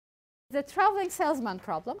The traveling salesman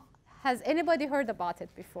problem. Has anybody heard about it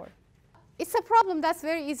before? It's a problem that's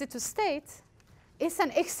very easy to state. It's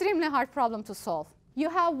an extremely hard problem to solve. You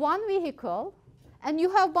have one vehicle, and you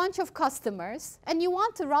have a bunch of customers, and you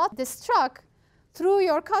want to route this truck through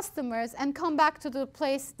your customers and come back to the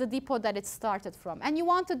place, the depot that it started from. And you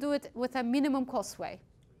want to do it with a minimum cost way.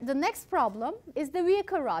 The next problem is the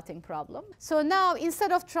vehicle routing problem. So now,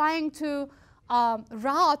 instead of trying to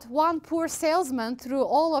route one poor salesman through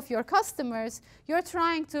all of your customers, you're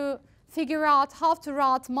trying to figure out how to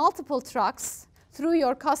route multiple trucks through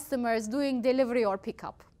your customers doing delivery or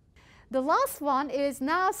pickup. The last one is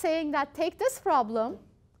now saying that take this problem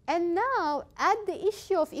and now add the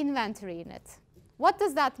issue of inventory in it. What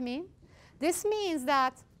does that mean? This means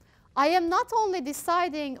that I am not only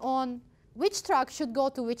deciding on which truck should go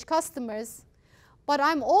to which customers, but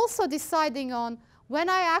I'm also deciding on when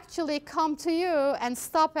I actually come to you and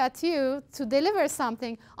stop at you to deliver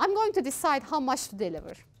something, I'm going to decide how much to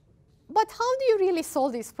deliver. But how do you really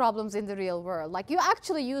solve these problems in the real world? Like, you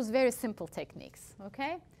actually use very simple techniques,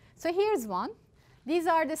 okay? So here's one. These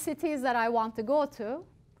are the cities that I want to go to.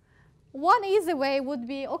 One easy way would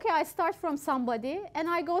be, okay, I start from somebody and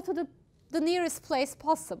I go to the nearest place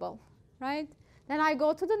possible, right? Then I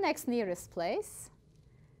go to the next nearest place,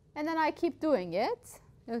 and then I keep doing it,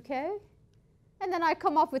 okay? And then I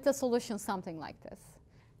come up with a solution, something like this.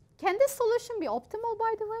 Can this solution be optimal,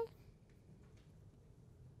 by the way?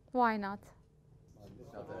 Why not?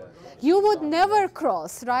 You would never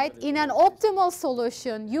cross, right? In an optimal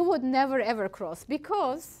solution, you would never ever cross,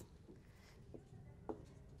 because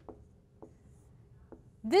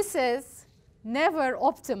this is never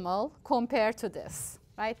optimal compared to this,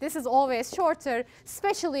 right? This is always shorter,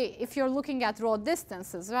 especially if you're looking at road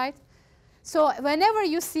distances, right? So whenever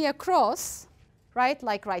you see a cross, right,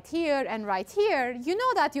 like right here and right here, you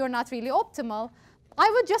know that you're not really optimal. I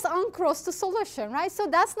would just uncross the solution, right? So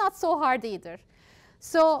that's not so hard either.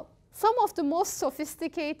 So some of the most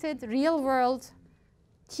sophisticated real-world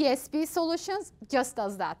TSP solutions just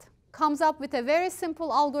does that. Comes up with a very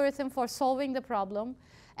simple algorithm for solving the problem,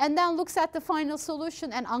 and then looks at the final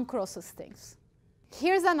solution and uncrosses things.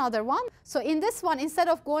 Here's another one. So in this one, instead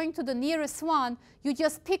of going to the nearest one, you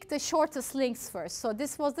just pick the shortest links first. So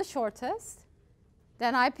this was the shortest.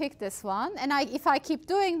 Then I pick this one. And if I keep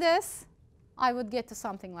doing this, I would get to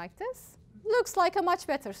something like this. Looks like a much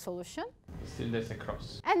better solution. Still there's a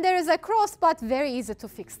cross. And there is a cross, but very easy to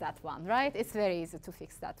fix that one, right? It's very easy to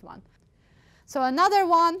fix that one. So another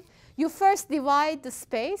one, you first divide the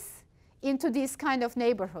space into these kind of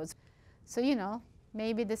neighborhoods. So, you know,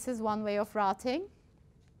 maybe this is one way of routing.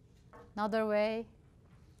 Another way,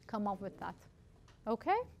 come up with that.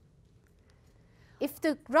 Okay? If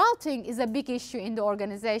the routing is a big issue in the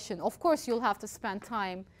organization, of course you'll have to spend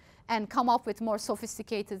time and come up with more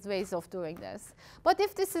sophisticated ways of doing this. But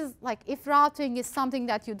if this is like, if routing is something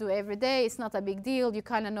that you do every day, it's not a big deal, you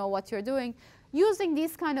kind of know what you're doing, using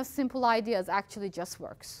these kind of simple ideas actually just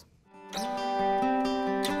works.